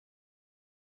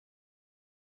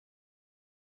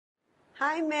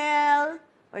Hi, Mel.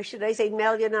 Or should I say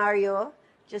Melionario?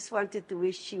 Just wanted to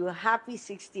wish you a happy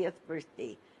 60th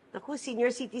birthday. Naku,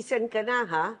 senior citizen ka na,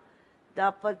 ha?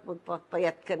 Dapat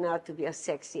magpapayat ka na to be as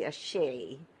sexy as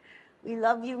Shay. We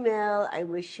love you, Mel. I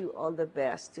wish you all the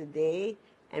best today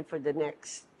and for the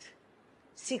next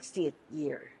 60th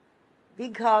year.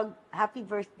 Big hug. Happy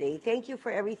birthday. Thank you for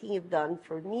everything you've done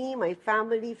for me, my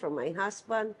family, for my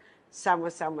husband.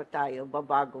 Sama-sama tayo,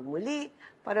 babago muli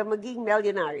para maging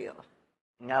milyonaryo.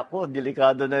 Nga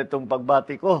delikado na itong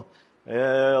pagbati ko.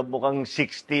 Mukhang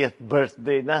 60th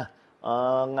birthday na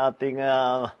ang ating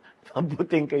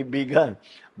mabuting kaibigan.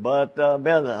 But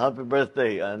Mel, happy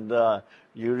birthday. And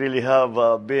you really have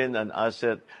been an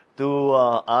asset to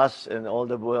us and all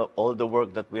the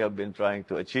work that we have been trying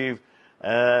to achieve.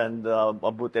 And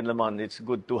mabuti naman, it's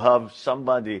good to have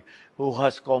somebody who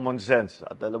has common sense.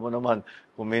 At alam mo naman,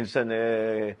 kung minsan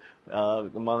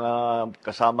mga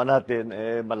kasama natin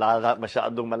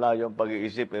masyadong malayo ang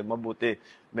pag-iisip, mabuti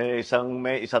may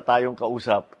isa tayong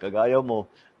kausap kagaya mo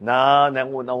na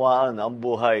nangunawaan ang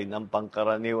buhay ng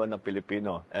pangkaraniwan ng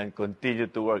Pilipino and continue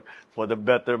to work for the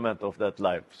betterment of that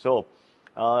life. So,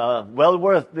 well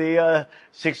worth the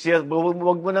 6 years. Wag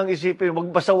mo nang isipin,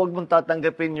 wag mong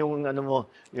tatanggapin yung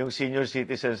yung senior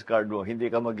citizens card mo.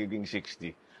 Hindi ka magiging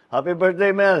 60. Happy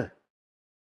birthday, Mel!